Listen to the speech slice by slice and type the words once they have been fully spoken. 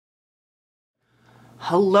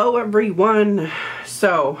Hello everyone!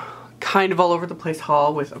 So, kind of all over the place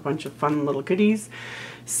haul with a bunch of fun little goodies.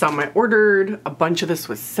 Some I ordered, a bunch of this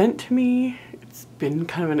was sent to me. It's been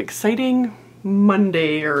kind of an exciting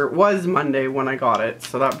Monday, or it was Monday when I got it,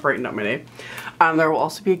 so that brightened up my day. There will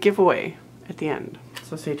also be a giveaway at the end,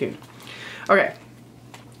 so stay tuned. Okay,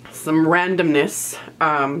 some randomness,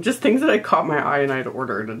 just things that I caught my eye and I'd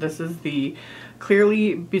ordered. This is the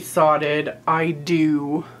Clearly Besotted I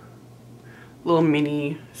Do little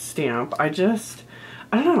mini stamp. I don't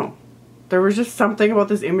know. There was just something about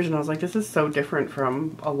this image and I was like, this is so different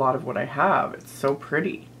from a lot of what I have. It's so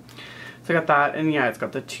pretty. So I got that, and yeah, it's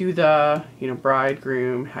got the to the, you know, bride,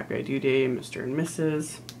 groom, happy I do day, Mr. and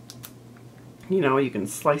Mrs. You know, you can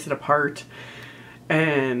slice it apart.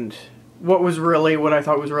 And what I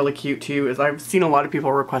thought was really cute too is I've seen a lot of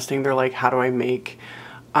people requesting, they're like, how do I make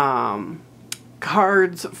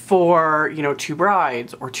cards for, you know, two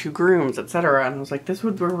brides or two grooms, etc. And I was like, this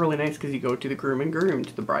would be really nice because you go to the groom and groom,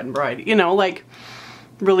 to the bride and bride, you know, like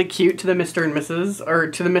really cute to the Mr. and Mrs. or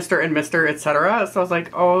to the Mr. and Mr. etc. So I was like,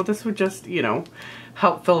 oh, this would just, you know,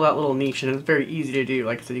 help fill that little niche, and it's very easy to do.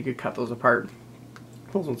 Like I said, you could cut those apart.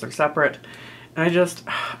 Those ones are separate. And I just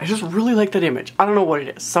really like that image. I don't know what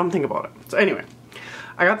it is, something about it. So anyway,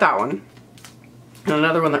 I got that one. And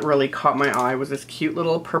another one that really caught my eye was this cute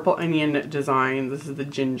little purple onion design. This is the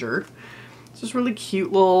ginger. It's just really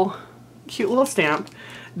cute little stamp.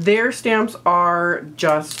 Their stamps are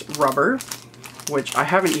just rubber, which I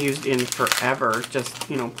haven't used in forever, just,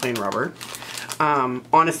 you know, plain rubber.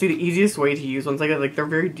 Honestly, the easiest way to use ones like that, like they're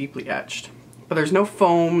very deeply etched. But there's no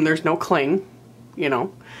foam, there's no cling, you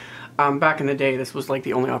know. Back in the day, this was like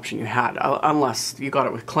the only option you had, unless you got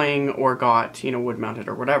it with cling or got, you know, wood mounted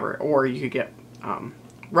or whatever. Or you could get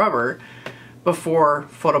rubber before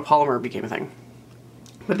photopolymer became a thing.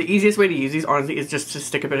 But the easiest way to use these, honestly, is just to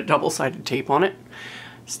stick a bit of double-sided tape on it.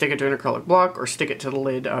 Stick it to an acrylic block or stick it to the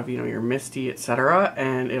lid of, you know, your Misty, etc.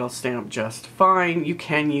 and it'll stamp just fine. You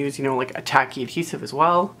can use, you know, like a tacky adhesive as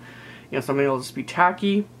well. You know, something that'll just be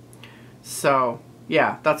tacky. So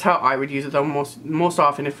yeah, that's how I would use it though. Most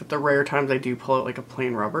often, if the rare times I do pull out like a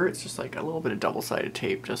plain rubber, it's just like a little bit of double-sided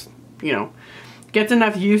tape, just, you know, gets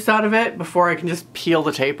enough use out of it before I can just peel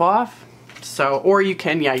the tape off. So, or you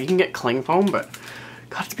can, yeah, you can get cling foam, but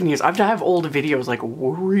God, it's been used. I have old videos, like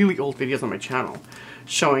really old videos on my channel,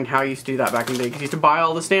 showing how I used to do that back in the day. Because you used to buy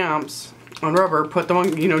all the stamps on rubber, put them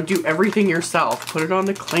on, you know, do everything yourself. Put it on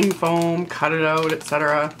the cling foam, cut it out,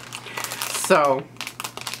 etc. So,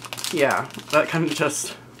 yeah, that kind of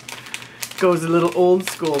just goes a little old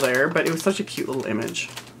school there, but it was such a cute little image.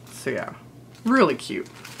 So yeah, really cute.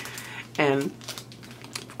 And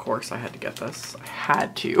of course I had to get this. I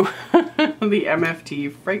had to. The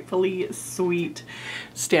MFT Frightfully Sweet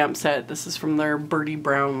stamp set. This is from their Birdie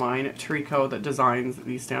Brown line, Trico, that designs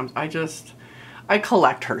these stamps. I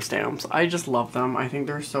collect her stamps. I just love them. I think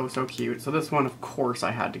they're so, so cute. So this one, of course,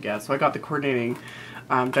 I had to get. So I got the coordinating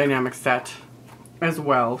Die-Namics set as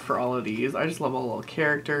well for all of these. I just love all the little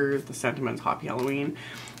characters, the sentiments, Happy Halloween,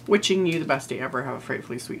 wishing you the best day ever, have a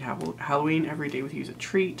frightfully sweet Halloween, every day with you is a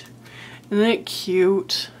treat. Isn't it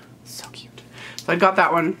cute? So cute. So I got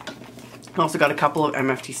that one. I also got a couple of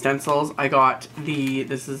MFT stencils. I got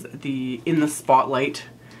this is the In the Spotlight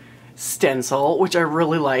stencil, which I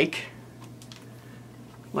really like.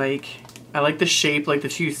 Like, I like the shape, like the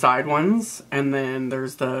two side ones, and then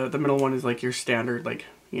there's the middle one is like your standard, like,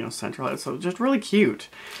 you know, centralized. So just really cute.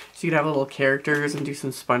 So you could have little characters and do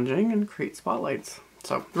some sponging and create spotlights.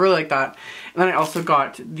 So really like that. And then I also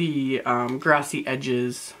got the Grassy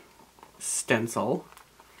Edges stencil.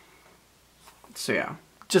 So yeah,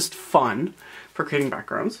 just fun for creating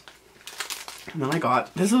backgrounds. And then I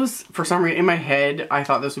got, this was, for some reason in my head, I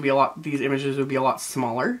thought this would be these images would be a lot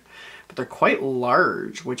smaller, but they're quite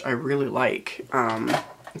large, which I really like.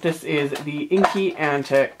 This is the Inky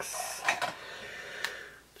Antics.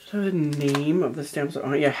 The name of the stamp set.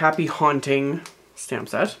 Oh yeah, Happy Haunting stamp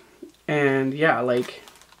set. And yeah, like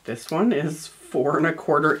this one is 4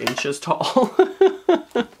 1/4 inches tall.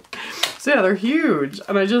 So yeah, they're huge,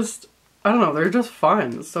 and I don't know, they're just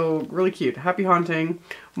fun. So really cute. Happy Haunting,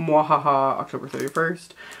 Mwahaha, October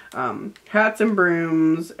 31st. Hats and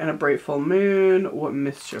brooms and a bright full moon. What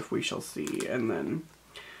mischief we shall see. And then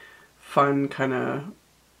fun kind of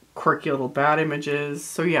quirky little bat images.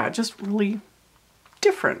 So yeah, just really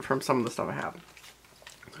different from some of the stuff I have.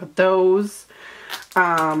 Got those.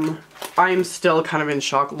 I'm still kind of in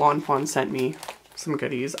shock. Lawn Fawn sent me some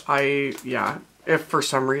goodies. Yeah, if for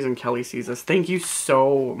some reason Kelly sees this, thank you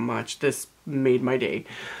so much. This made my day.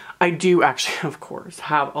 I do actually, of course,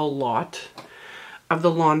 have a lot of the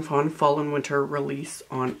Lawn Fawn Fall and Winter release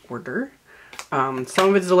on order. Some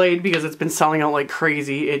of it's delayed because it's been selling out like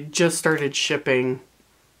crazy. It just started shipping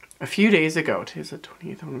a few days ago. Today's the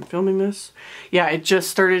 28th when I'm filming this. Yeah, it just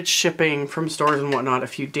started shipping from stores and whatnot a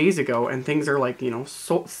few days ago, and things are like, you know,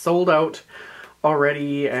 sold out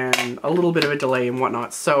already and a little bit of a delay and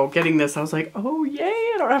whatnot. So getting this, I was like, oh yay,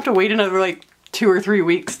 I don't have to wait another like 2 or 3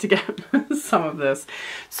 weeks to get some of this.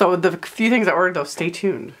 So the few things I ordered though, stay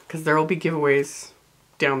tuned, because there will be giveaways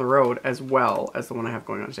down the road as well as the one I have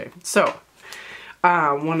going on today. So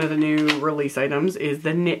one of the new release items is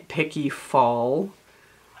the Nitpicky Fall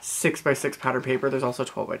 6x6 pattern paper. There's also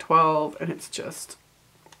 12x12, and it's just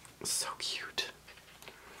so cute.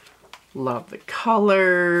 Love the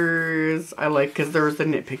colors. I like, because there was the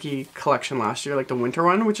Nitpicky collection last year, like the winter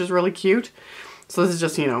one, which is really cute. So this is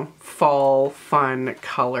just, you know, fall fun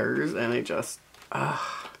colors, and it just,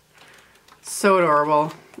 so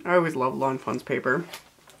adorable. I always love Lawn Fawn's paper.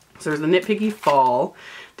 So there's the Nitpicky Fall.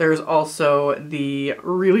 There's also the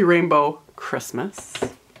Really Rainbow Christmas,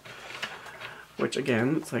 which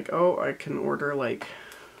again, it's like, oh, I can order like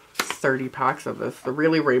 30 packs of this. The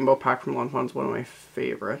Really Rainbow pack from Lawn Fawn's one of my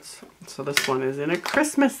favorites. So this one is in a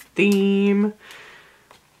Christmas theme.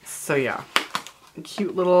 So yeah,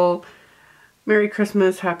 cute little Merry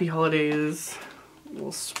Christmas, Happy Holidays,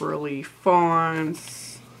 little swirly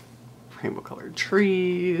fonts, rainbow colored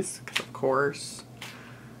trees, because of course.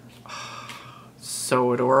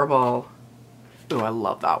 So adorable. Oh, I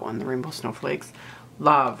love that one. The rainbow snowflakes.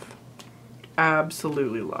 Love.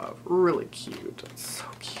 Absolutely love. Really cute. It's so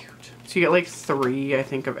cute. So you get like 3, I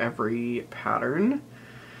think, of every pattern.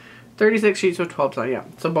 36 sheets with 12 design. Yeah.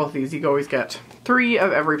 So both of these, you always get 3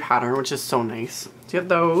 of every pattern, which is so nice. So you get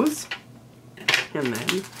those. And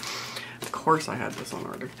then, of course, I had this on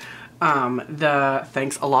order. The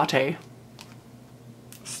Thanks a Latte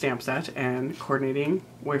stamp set and coordinating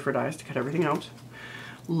wafer dies to cut everything out.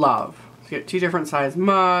 Love. So you get 2 different size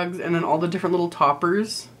mugs, and then all the different little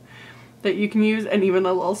toppers that you can use, and even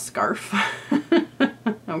a little scarf.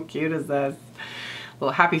 How cute is this?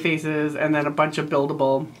 Little happy faces, and then a bunch of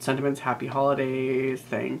buildable sentiments. Happy holidays,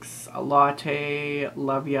 thanks a latte,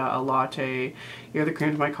 love ya a latte, you're the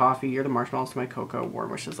cream to my coffee, you're the marshmallows to my cocoa,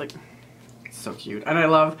 warm wishes. Like, so cute. And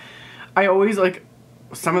I always like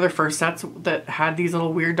some of their first sets that had these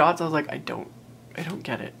little weird dots. I was like, I don't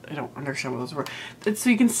get it. I don't understand what those were. It's so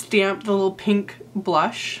you can stamp the little pink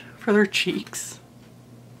blush for their cheeks.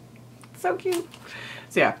 So cute.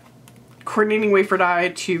 So yeah, coordinating wafer die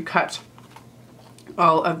to cut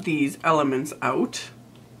all of these elements out,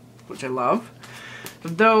 which I love.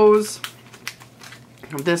 Those,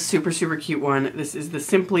 this super cute one. This is the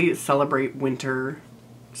Simply Celebrate Winter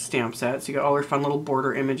stamp set. So you got all your fun little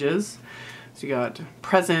border images. So you got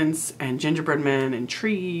presents and gingerbread men and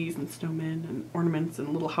trees and snowmen and ornaments and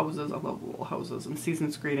little houses. I love little houses and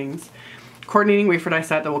season's greetings. Coordinating wafer die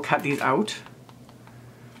set that will cut these out.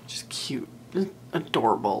 Just cute, just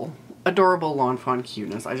adorable, adorable Lawn Fawn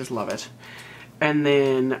cuteness. I just love it. And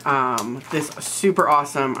then this super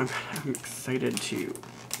awesome, I'm excited to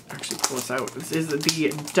actually pull this out. This is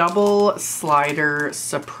the Double Slider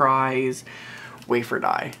Surprise Wafer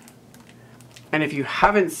Die. And if you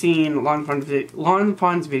haven't seen Lawn Fawn's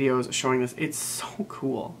videos showing this, it's so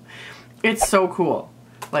cool. It's so cool.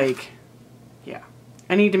 Like, yeah.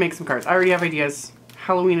 I need to make some cards. I already have ideas.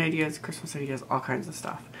 Halloween ideas, Christmas ideas, all kinds of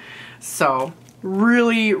stuff. So,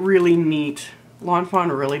 really, really neat. Lawn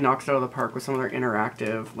Fawn really knocks it out of the park with some of their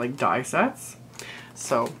interactive, like, die sets.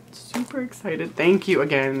 So, super excited. Thank you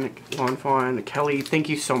again, Lawn Fawn, Kelly. Thank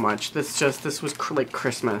you so much. This was like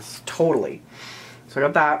Christmas. Totally. So I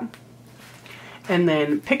got that. And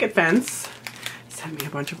then Picket Fence sent me a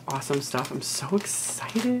bunch of awesome stuff. I'm so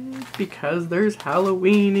excited because there's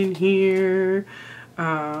Halloween in here.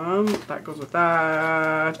 That goes with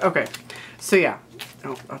that. Okay. So yeah.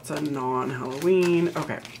 Oh, that's a non-Halloween.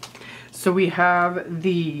 Okay. So we have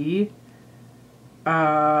the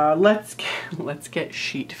let's get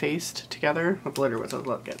sheet faced together. That's literally what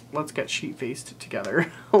it says. Let's get sheet faced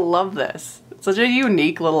together. I love this. It's such a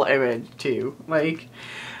unique little image too. Like,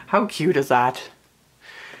 how cute is that?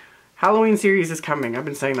 Halloween series is coming. I've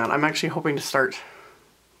been saying that. I'm actually hoping to start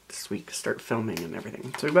this week, start filming and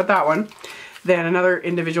everything. So we've got that one. Then another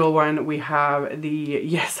individual one, we have the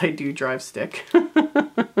Yes I Do Drive stick.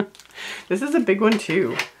 This is a big one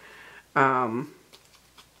too.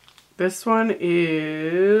 This one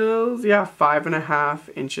is, yeah,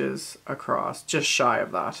 5.5 inches across, just shy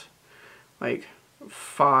of that. Like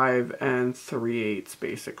 5 3/8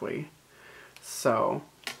 basically. So,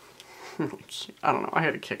 I don't know, I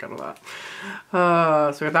had a kick out of that.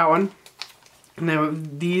 So we got that one. And then we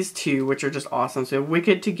have these two, which are just awesome. So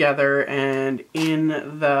Wicked Together and In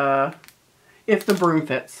the if the broom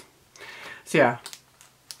fits. So yeah,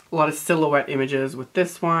 a lot of silhouette images with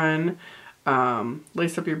this one.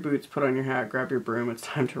 Lace up your boots, put on your hat, grab your broom, it's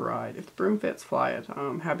time to ride. If the broom fits, fly it.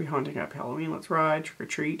 Happy haunting, happy Halloween, let's ride, trick or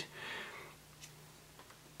treat.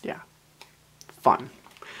 Yeah, fun.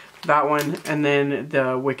 That one, and then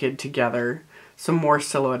the Wicked Together. Some more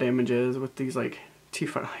silhouette images with these like two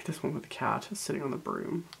fun. I like this one with the cat sitting on the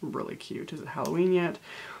broom. Really cute. Is it Halloween yet?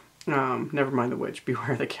 Never mind the witch,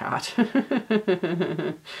 beware the cat.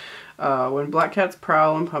 When black cats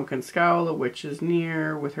prowl and pumpkins scowl, a witch is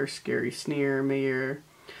near with her scary sneer.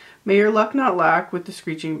 May your luck not lack with the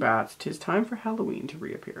screeching bats. 'Tis time for Halloween to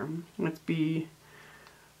reappear. Let's be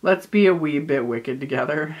a wee bit wicked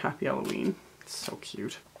together. Happy Halloween. So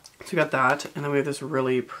cute. So we got that, and then we have this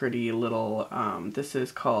really pretty little, this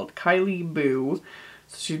is called Kylie Boo.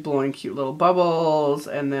 So she's blowing cute little bubbles,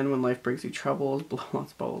 and then when life brings you troubles, blow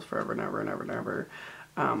lots of bubbles forever and ever and ever and ever.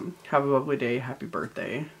 Have a lovely day, happy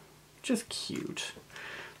birthday. Just cute.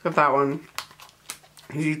 Got that one.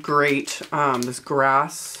 He's great. This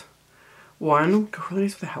grass one, go really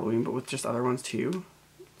nice with the Halloween, but with just other ones too.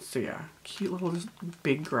 So yeah, cute little just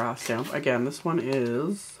big grass stamp. Again, this one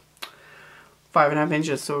is 5.5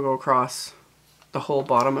 inches, so it'll go across the whole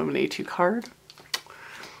bottom of an A2 card.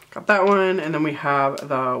 Got that one, and then we have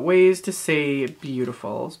the Ways to Say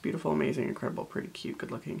Beautiful. It's beautiful, amazing, incredible, pretty cute, good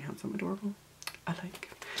looking, handsome, adorable. I like.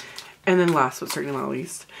 And then last but certainly not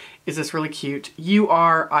least is this really cute You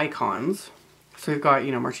Are Icons. So we've got,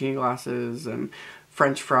 you know, martini glasses and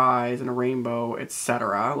French fries and a rainbow,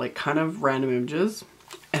 etc. Like kind of random images.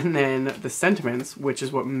 And then the sentiments, which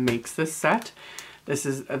is what makes this set. This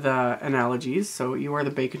is the analogies. So you are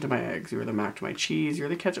the bacon to my eggs, you are the mac to my cheese, you're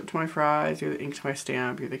the ketchup to my fries, you're the ink to my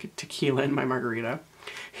stamp, you're the tequila in my margarita,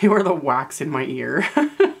 you are the wax in my ear,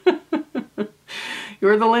 you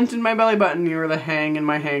are the lint in my belly button, you are the hang in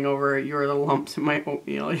my hangover, you are the lumps in my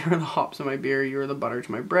oatmeal, you are the hops in my beer, you are the butter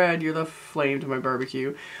to my bread, you're the flame to my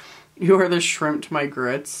barbecue, you are the shrimp to my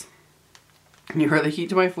grits, you are the heat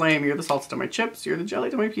to my flame, you're the salsa to my chips, you're the jelly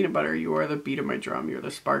to my peanut butter, you are the beat of my drum, you're the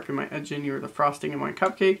spark in my edging, you are the frosting in my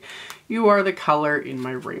cupcake, you are the color in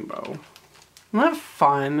my rainbow. Isn't that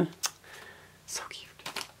fun? So cute.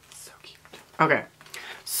 So cute. Okay,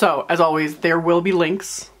 so as always, there will be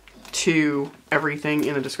links to everything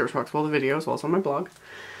in the description box below the video, as well as on my blog.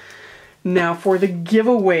 Now for the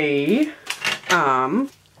giveaway,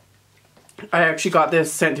 I actually got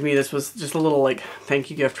this sent to me. This was just a little like thank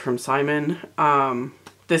you gift from Simon.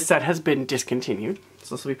 This set has been discontinued,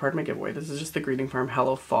 so this will be part of my giveaway. This is just the Greeting Farm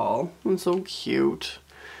Hello Fall. It's so cute.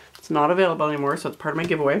 It's not available anymore, so it's part of my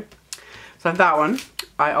giveaway. So I have that one.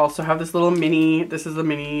 I also have this little mini, this is the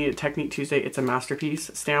mini Technique Tuesday It's a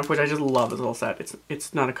Masterpiece stamp, which I just love this little set.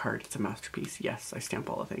 It's not a card, it's a masterpiece. Yes, I stamp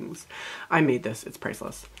all the things. I made this, it's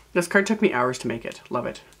priceless. This card took me hours to make it. Love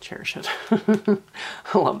it, cherish it.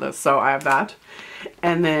 I love this. So I have that.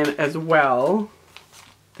 And then as well,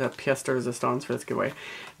 the pièce de résistance for this giveaway.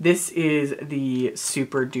 This is the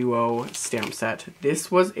Super Duo stamp set.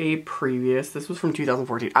 This was this was from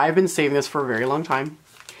 2014. I've been saving this for a very long time.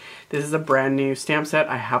 This is a brand new stamp set.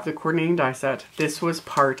 I have the coordinating die set. This was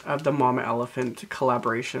part of the Mama Elephant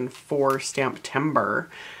collaboration for Stamptember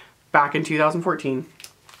back in 2014.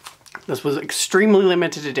 This was extremely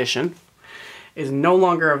limited edition. Is no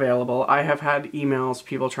longer available. I have had emails,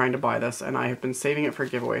 people trying to buy this, and I have been saving it for a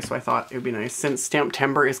giveaway, so I thought it would be nice. Since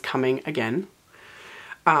Stamptember is coming again,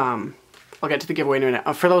 I'll get to the giveaway in a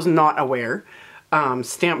minute. For those not aware,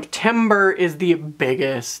 Stamptember is the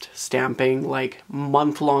biggest stamping, like,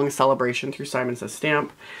 month-long celebration through Simon Says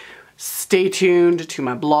Stamp. Stay tuned to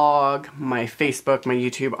my blog, my Facebook, my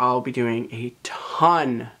YouTube. I'll be doing a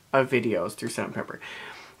ton of videos through Stamptember.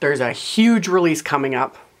 There's a huge release coming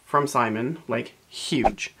up from Simon, like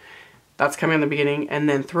huge. That's coming in the beginning, and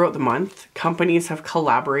then throughout the month, companies have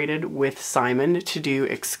collaborated with Simon to do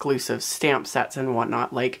exclusive stamp sets and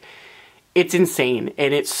whatnot. Like, it's insane,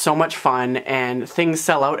 and it's so much fun, and things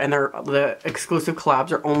sell out, and the exclusive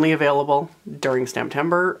collabs are only available during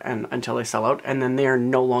Stamptember and until they sell out, and then they are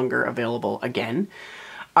no longer available again.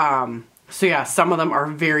 So yeah, some of them are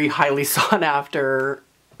very highly sought after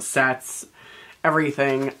sets,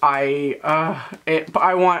 everything. I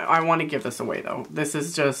want to give this away though. This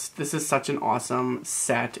is such an awesome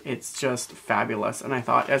set. It's just fabulous, and I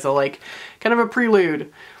thought as a like kind of a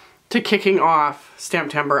prelude to kicking off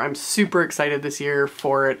Stamptember, I'm super excited this year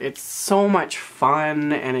for it. It's so much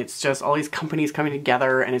fun, and it's just all these companies coming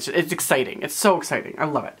together, and it's exciting. It's so exciting. I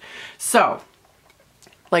love it. So,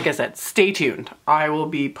 like I said, stay tuned. I will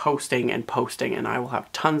be posting, and I will have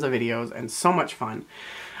tons of videos and so much fun.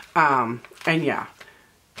 And yeah,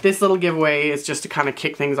 this little giveaway is just to kind of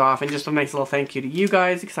kick things off and just a nice little thank you to you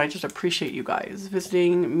guys, because I just appreciate you guys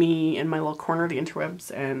visiting me in my little corner of the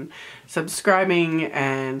interwebs and subscribing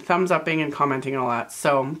and thumbs upping and commenting and all that.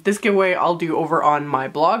 So this giveaway I'll do over on my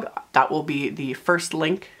blog. That will be the first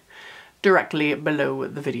link directly below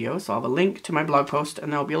the video. So I'll have a link to my blog post,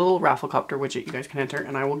 and there'll be a little rafflecopter widget you guys can enter,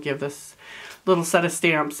 and I will give this little set of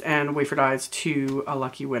stamps and wafer dies to a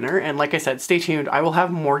lucky winner. And like I said, stay tuned. I will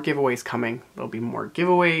have more giveaways coming. There'll be more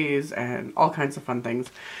giveaways and all kinds of fun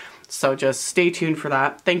things. So just stay tuned for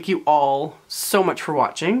that. Thank you all so much for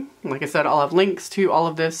watching. Like I said, I'll have links to all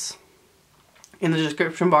of this in the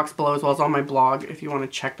description box below, as well as on my blog if you want to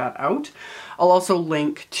check that out. I'll also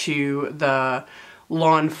link to the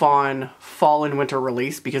Lawn Fawn fall and winter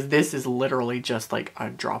release, because this is literally just like a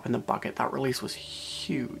drop in the bucket. That release was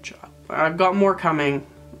huge. I've got more coming.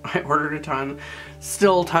 I ordered a ton,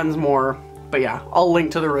 still tons more, but yeah, I'll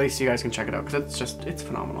link to the release so you guys can check it out, because it's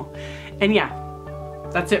phenomenal. And yeah,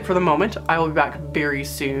 that's it for the moment. I will be back very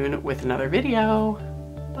soon with another video.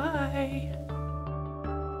 Bye.